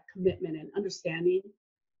that commitment and understanding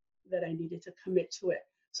that I needed to commit to it.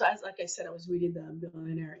 So like I said, I was reading The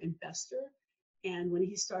Millionaire Investor. And when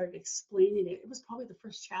he started explaining it, it was probably the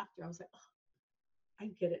first chapter. I was like, oh, I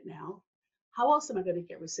get it now. How else am I going to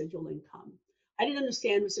get residual income? I didn't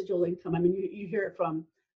understand residual income. I mean, you hear it from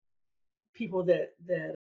people that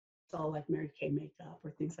sell like Mary Kay makeup or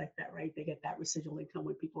things like that, right? They get that residual income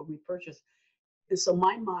when people repurchase. And so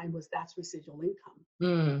my mind was that's residual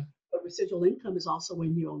income. But residual income is also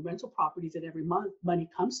when you own rental properties and every month money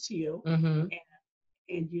comes to you and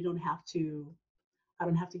you don't have to, I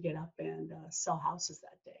don't have to get up and sell houses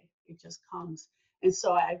that day. It just comes. And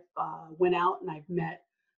so I went out and I've met,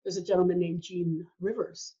 there's a gentleman named Gene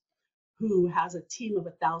Rivers who has a team of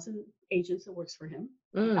 1,000 agents that works for him.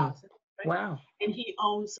 1,000, right? Wow. And he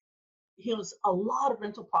owns a lot of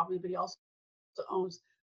rental property, but he also owns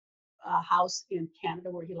a house in Canada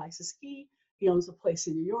where he likes to ski. He owns a place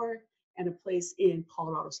in New York and a place in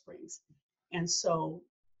Colorado Springs. And so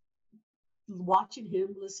watching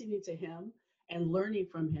him, listening to him, and learning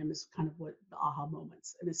from him is kind of what the aha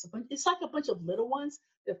moments. And it's like a bunch of little ones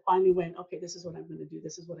that finally went, okay, this is what I'm going to do.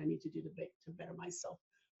 This is what I need to do to better myself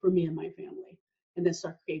for me and my family. And then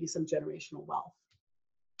start creating some generational wealth.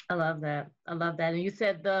 I love that. And you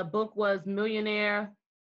said the book was Billionaire?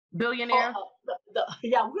 Yeah,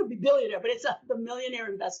 we're going to be billionaire, but it's The Millionaire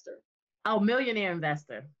Investor. Oh, Millionaire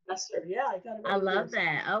Investor. Yeah, I got it. I love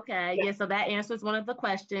that. Okay. Yeah, so that answers one of the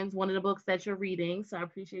questions, one of the books that you're reading. So I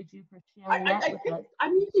appreciate you for sharing that with us.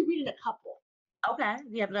 I'm usually reading a couple. Okay.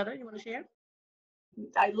 Do you have another you want to share?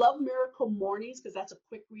 I love Miracle Mornings because that's a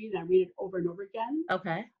quick read and I read it over and over again.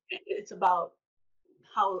 Okay. It's about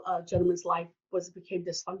how a gentleman's life became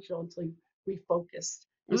dysfunctional until he refocused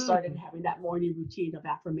and started having that morning routine of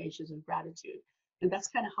affirmations and gratitude. And that's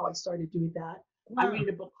kind of how I started doing that. Wow. I'm reading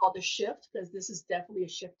a book called The Shift because this is definitely a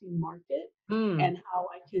shifting market, and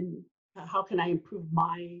how can I improve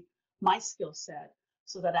my skill set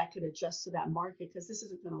so that I could adjust to that market, because this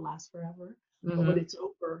isn't going to last forever. But when it's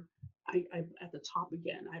over, I'm at the top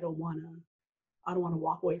again. I don't want to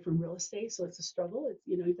walk away from real estate. So it's a struggle. It's,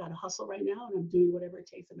 you got to hustle right now, and I'm doing whatever it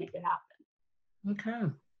takes to make it happen.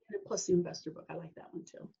 Okay. And plus the investor book, I like that one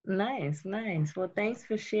too. Nice. Well, thanks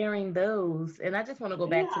for sharing those. And I just want to go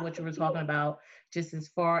back to what you were talking about, just as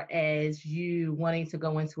far as you wanting to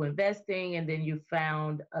go into investing, and then you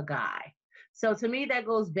found a guy. So to me, that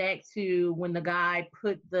goes back to when the guy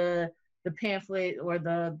put the pamphlet or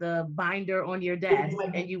the binder on your desk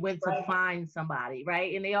and you went to find somebody,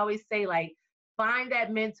 right? And they always say, like, find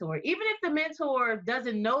that mentor, even if the mentor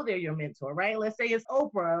doesn't know they're your mentor, right? Let's say it's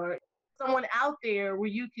Oprah or someone out there where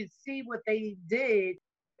you could see what they did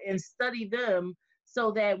and study them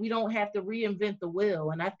so that we don't have to reinvent the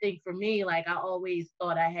wheel. And I think for me, like I always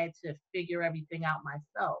thought I had to figure everything out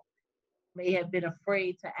myself. May have been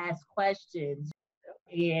afraid to ask questions,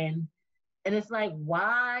 and it's like,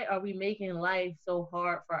 why are we making life so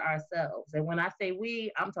hard for ourselves? And when I say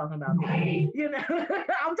we, I'm talking about me. You know,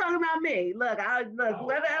 I'm talking about me. Look,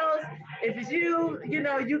 whoever else, if it's you, you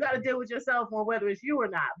got to deal with yourself on whether it's you or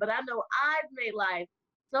not. But I know I've made life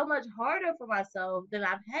so much harder for myself than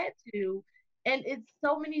I've had to. And it's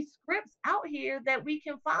so many scripts out here that we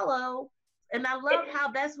can follow. And I love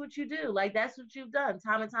how that's what you do. Like, that's what you've done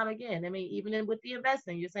time and time again. I mean, even with the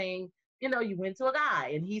investing, you're saying, you went to a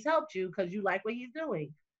guy and he's helped you because you like what he's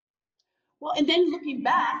doing. Well, and then looking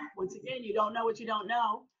back, once again, you don't know what you don't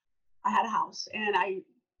know. I had a house, and I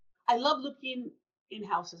love looking in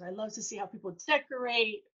houses. I love to see how people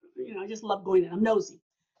decorate. I just love going in. I'm nosy.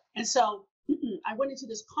 And so I went into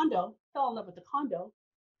this condo, fell in love with the condo,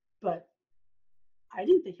 but I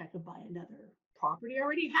didn't think I could buy another property. I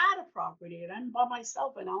already had a property and I'm by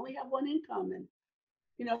myself and I only have one income. And,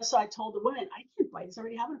 so I told the woman, I can't buy this. I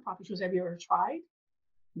already have a property. She goes, have you ever tried?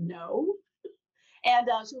 No. And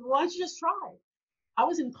she said, why don't you just try? I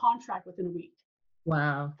was in contract within a week.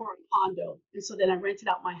 Wow. For a condo. And so then I rented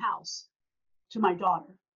out my house to my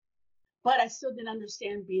daughter. But I still didn't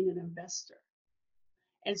understand being an investor.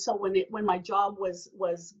 And so when my job was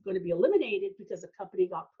going to be eliminated because the company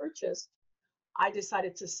got purchased, I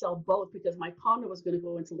decided to sell both because my condo was going to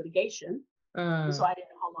go into litigation. And so I didn't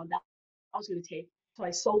know how long that was going to take. So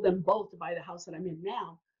I sold them both to buy the house that I'm in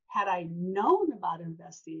now. Had I known about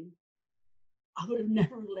investing, I would have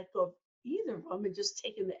never let go of either of them and just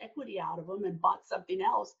taken the equity out of them and bought something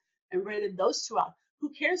else and rented those two out. Who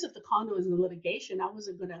cares if the condo is in litigation?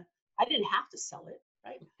 I didn't have to sell it,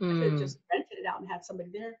 right? I could have just rented it out and had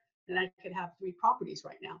somebody there, and I could have 3 properties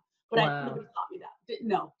right now. But nobody taught me that. Didn't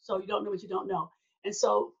know. So you don't know what you don't know. And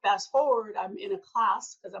so fast forward, I'm in a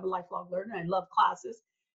class because I'm a lifelong learner. I love classes.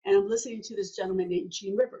 And I'm listening to this gentleman named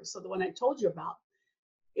Gene Rivers. So the one I told you about,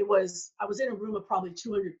 I was in a room of probably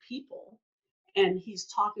 200 people, and he's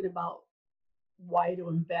talking about why to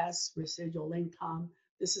invest, residual income.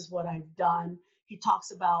 This is what I've done. He talks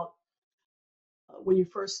about when you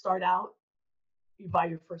first start out, you buy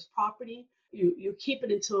your first property, you keep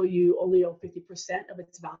it until you only owe 50% of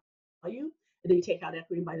its value, and then you take out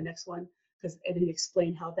equity and buy the next one. And then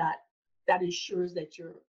explain how that ensures that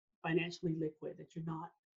you're financially liquid, that you're not,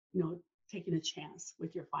 taking a chance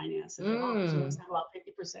with your finances. So it's about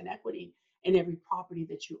 50% equity in every property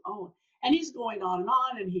that you own. And he's going on,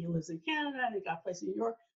 and he lives in Canada, and he got a place in New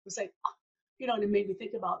York. It was like, and it made me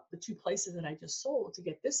think about the 2 places that I just sold to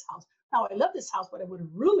get this house. Now, I love this house, but I would have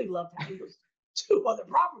really loved having those 2 other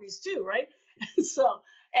properties too, right? And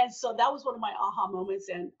so that was one of my aha moments,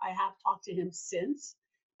 and I have talked to him since.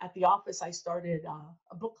 At the office, I started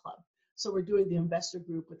a book club. So we're doing the investor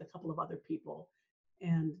group with a couple of other people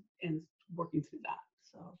and working through that.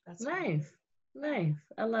 So that's nice. Nice.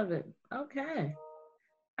 I love it. Okay.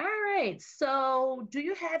 All right. So do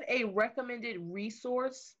you have a recommended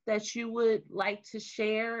resource that you would like to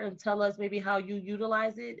share and tell us maybe how you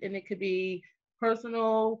utilize it? And it could be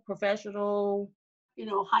personal, professional.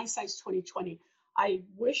 Hindsight's 2020. I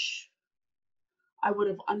wish I would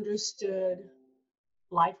have understood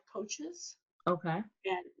life coaches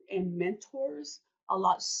and mentors a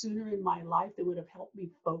lot sooner in my life. That would have helped me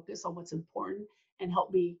focus on what's important and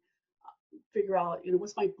help me figure out,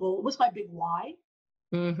 what's my goal, what's my big why,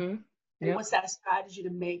 and what's that strategy to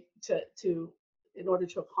make to in order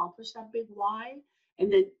to accomplish that big why,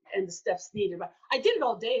 and the steps needed. But I did it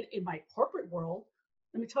all day in my corporate world.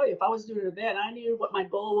 Let me tell you, if I was doing it then, I knew what my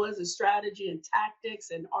goal was and strategy and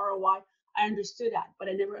tactics and ROI. I understood that, but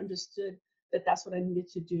I never understood that that's what I needed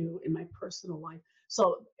to do in my personal life.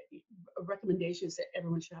 So a recommendation is that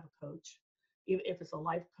everyone should have a coach, even if it's a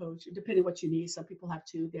life coach, depending on what you need. Some people have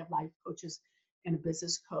 2. They have life coaches and a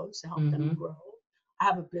business coach to help them grow. I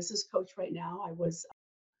have a business coach right now. I was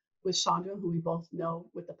with Chandra, who we both know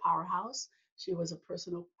with the Powerhouse. She was a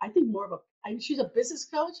personal, I think she's a business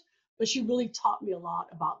coach, but she really taught me a lot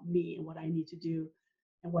about me and what I need to do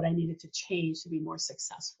and what I needed to change to be more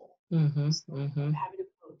successful. Having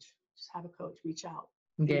a coach, just have a coach, reach out.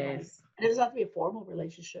 Yes. And it doesn't have to be a formal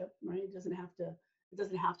relationship, right? It doesn't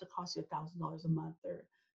have to cost you $1,000 a month, or,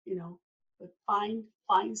 but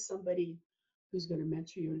find somebody who's going to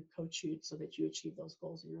mentor you and coach you so that you achieve those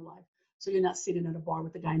goals in your life. So you're not sitting at a bar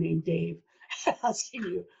with a guy named Dave asking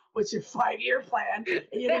you what's your 5-year plan,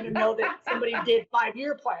 and you don't even know that somebody did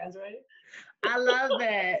 5-year plans, right? I love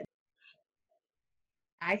that.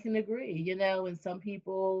 I can agree, and some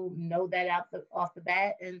people know that off the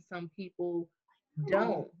bat, and some people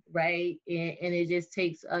don't, right? And it just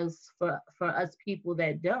takes us, for us people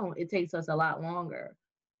that don't, it takes us a lot longer.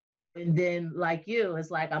 And then, like you,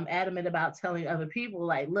 it's like I'm adamant about telling other people,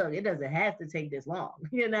 like, look, it doesn't have to take this long,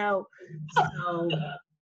 you know? So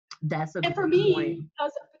that's a And for great me, point.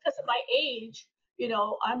 because of my age,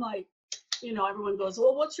 I'm like, everyone goes,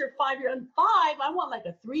 well, what's your 5-year? And five, I want like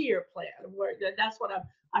a 3-year plan. Where that's what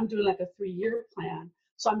I'm doing, like a 3-year plan.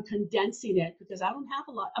 So I'm condensing it because I don't have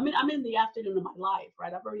a lot. I mean, I'm in the afternoon of my life,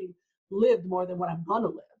 right? I've already lived more than what I'm gonna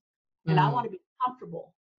live, and I want to be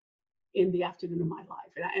comfortable in the afternoon of my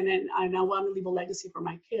life, and I want to leave a legacy for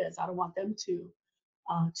my kids. I don't want them to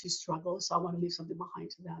struggle, so I want to leave something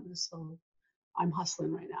behind to them. And so I'm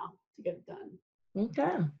hustling right now to get it done.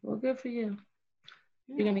 Okay, well, good for you.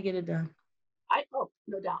 Yeah. You're gonna get it done. I hope,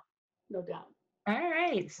 no doubt, no doubt. All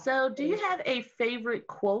right. So, do you have a favorite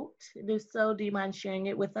quote? If so, do you mind sharing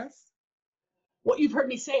it with us? What you've heard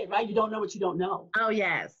me say, right? You don't know what you don't know. Oh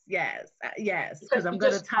yes, yes, yes. Because Because I'm you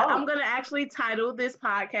gonna just I'm don't. gonna actually title this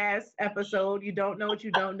podcast episode "You Don't Know What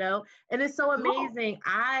You Don't Know," and it's so No. amazing.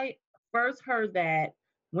 I first heard that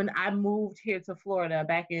when I moved here to Florida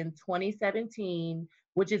back in 2017,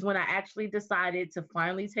 which is when I actually decided to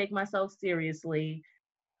finally take myself seriously.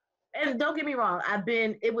 And don't get me wrong,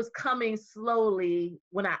 it was coming slowly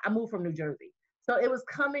when I moved from New Jersey. So it was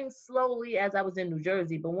coming slowly as I was in New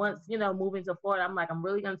Jersey. But once, moving to Florida, I'm like, I'm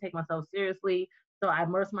really going to take myself seriously. So I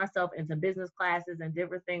immersed myself into business classes and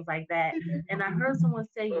different things like that. And I heard someone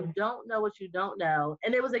say, you don't know what you don't know.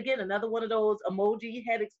 And it was, again, another one of those emoji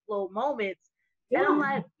head explode moments. And I'm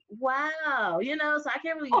like, wow, so you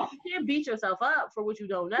can't beat yourself up for what you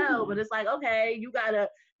don't know. But it's like, okay, you gotta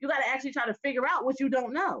actually try to figure out what you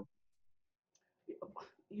don't know.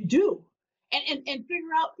 You do, and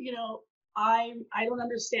figure out. I don't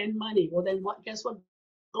understand money. Well, then what? Guess what?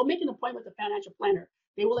 Go make an appointment with a financial planner.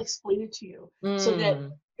 They will explain it to you so that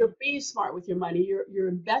you're being smart with your money. You're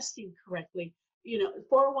investing correctly.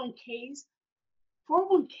 401ks.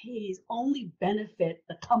 401ks only benefit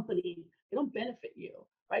the company. They don't benefit you,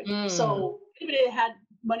 right? So if they had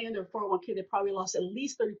money in their 401k, they probably lost at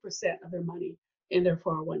least 30% of their money in their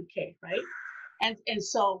 401k, right? And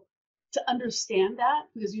so to understand that,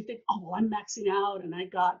 because you think, oh, well, I'm maxing out and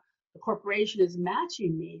the corporation is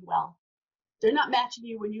matching me. Well, they're not matching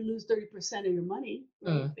you when you lose 30% of your money.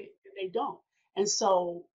 Right? They don't. And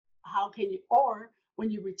so how can you, or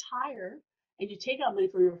when you retire and you take out money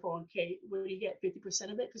from your 401k, where you get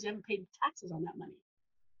 50% of it because you haven't paid taxes on that money,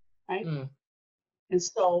 right? And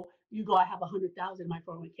so you go, I have 100,000 in my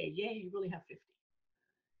 401k. Yay, you really have 50.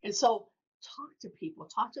 And so talk to people,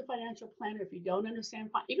 talk to a financial planner. If you don't understand,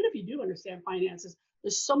 even if you do understand finances,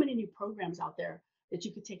 there's so many new programs out there that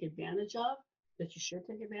you could take advantage of, that you should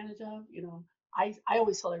take advantage of. I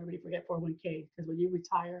always tell everybody, forget 401k, because when you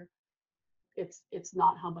retire, it's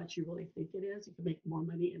not how much you really think it is. You can make more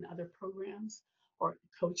money in other programs or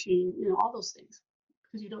coaching, all those things,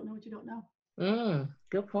 because you don't know what you don't know.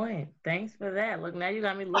 Good point. Thanks for that. Look, now you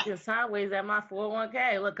got me looking sideways at my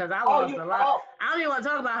 401k. Look, because I lost a lot. I don't even want to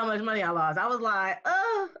talk about how much money I lost. I was like,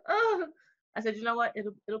 I said, you know what?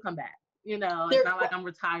 It'll come back. It's not like I'm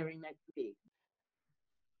retiring next week.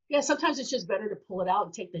 Yeah, sometimes it's just better to pull it out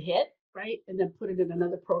and take the hit, right? And then put it in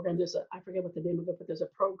another program. I forget what the name of it, but there's a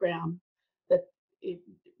program that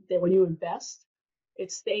when you invest,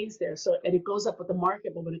 it stays there. So, and it goes up with the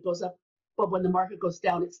market, but when the market goes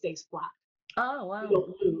down, it stays flat. Oh, wow. You don't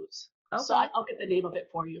lose. Okay. So I'll get the name of it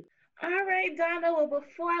for you. All right, Donna. Well,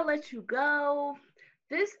 before I let you go,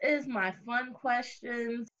 this is my fun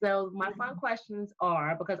questions. So my fun questions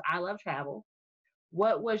are, because I love travel,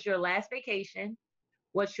 what was your last vacation?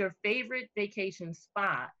 What's your favorite vacation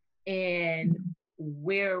spot? And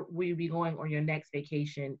where will you be going on your next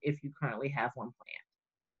vacation if you currently have one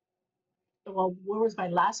planned? Well, where was my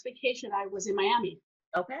last vacation? I was in Miami.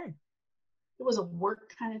 Okay. It was a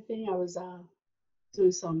work kind of thing. I was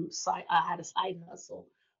doing I had a side hustle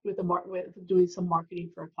with doing some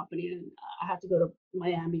marketing for a company, and I had to go to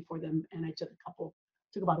Miami for them. And I took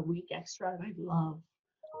about a week extra. And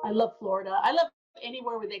I love Florida. I love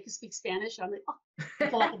anywhere where they can speak Spanish. I'm like, oh, I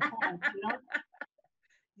feel like I'm home,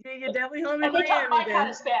 Yeah, you're definitely home in and they Miami. talk my kind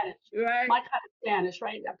of Spanish, right? My kind of Spanish,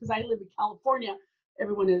 right? Because I live in California.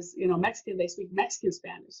 Everyone is, Mexican. They speak Mexican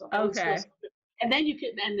Spanish. So okay. And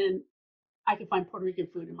then I could find Puerto Rican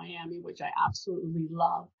food in Miami, which I absolutely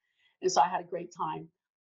love. And so I had a great time.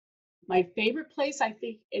 My favorite place, I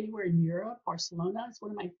think, anywhere in Europe, Barcelona is one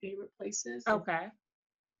of my favorite places. Okay.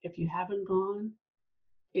 If you haven't gone,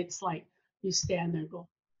 it's like you stand there and go,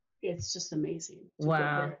 it's just amazing.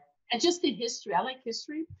 Wow. And just the history. I like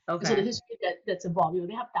history. Okay. So the history that's involved,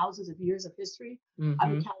 they have thousands of years of history. I'm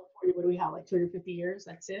in California. what do we have, like 250 years?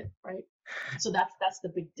 That's it, right? So that's the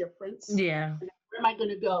big difference. Yeah. And where am I going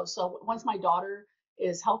to go? So once my daughter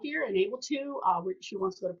is healthier and able to, she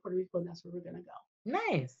wants to go to Puerto Rico, and that's where we're going to go.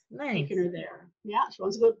 Nice. Taking her there. Yeah, she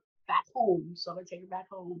wants to go back home, so I'm going to take her back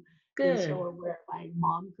home and Good. show her where my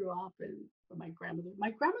mom grew up and where my grandmother.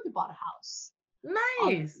 My grandmother bought a house.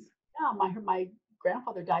 Nice. Yeah, my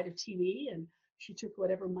grandfather died of TB, and she took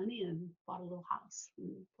whatever money and bought a little house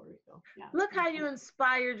in Puerto Rico. Yeah. Look how you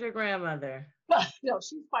inspired your grandmother. No,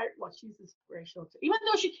 she's inspired. Well, she's inspirational too. Even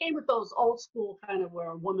though she came with those old school kind of where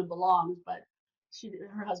a woman belongs, but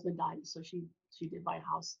her husband died, so she did buy a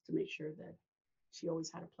house to make sure that she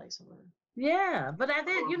always had a place of her. Yeah, but I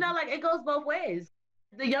did, like it goes both ways.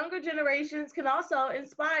 The younger generations can also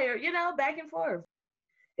inspire, back and forth.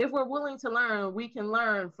 If we're willing to learn, we can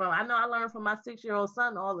learn from. I know I learn from my 6-year-old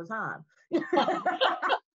son all the time.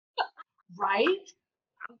 Right?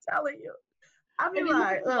 I'm telling you. I mean,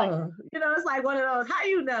 like, it's like one of those, how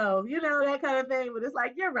that kind of thing. But it's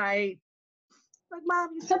like, you're right. Like,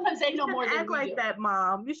 Mom, sometimes they know more than act we like do. that,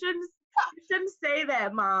 Mom. You shouldn't say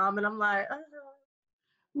that, Mom. And I'm like,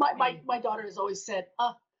 My daughter has always said,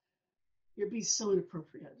 you're being so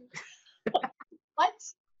inappropriate. What?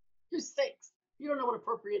 You're 6. You don't know what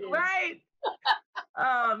appropriate is. Right.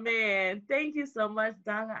 Oh man, thank you so much,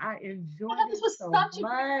 Donna. I enjoyed this it was so such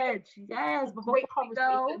much. Yes, but great before we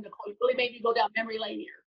conversation, Nicole. You really made me go down memory lane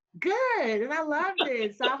here. Good, and I loved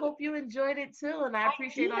it. So I hope you enjoyed it too, and I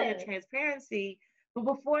appreciate all your did. transparency. But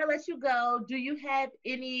before I let you go, do you have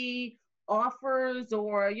any offers,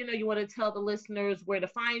 or you want to tell the listeners where to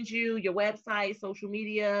find you, your website, social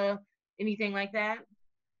media, anything like that?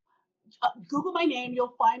 Google my name.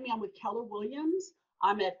 You'll find me. I'm with Keller Williams.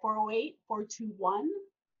 I'm at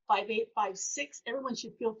 408-421-5856. Everyone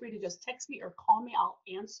should feel free to just text me or call me. I'll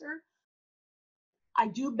answer. I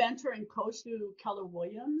do mentor and coach through Keller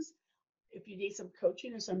Williams. If you need some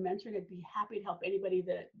coaching or some mentoring, I'd be happy to help anybody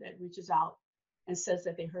that reaches out and says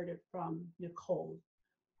that they heard it from Nicole.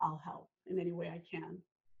 I'll help in any way I can.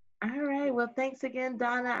 All right. Well, thanks again,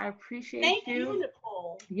 Donna. I appreciate Thank you,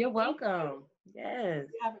 Nicole. You're welcome. Yes.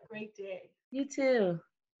 You have a great day. You too.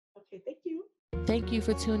 Okay, thank you. Thank you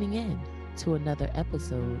for tuning in to another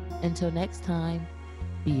episode. Until next time,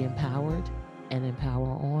 be empowered and empower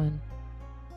on.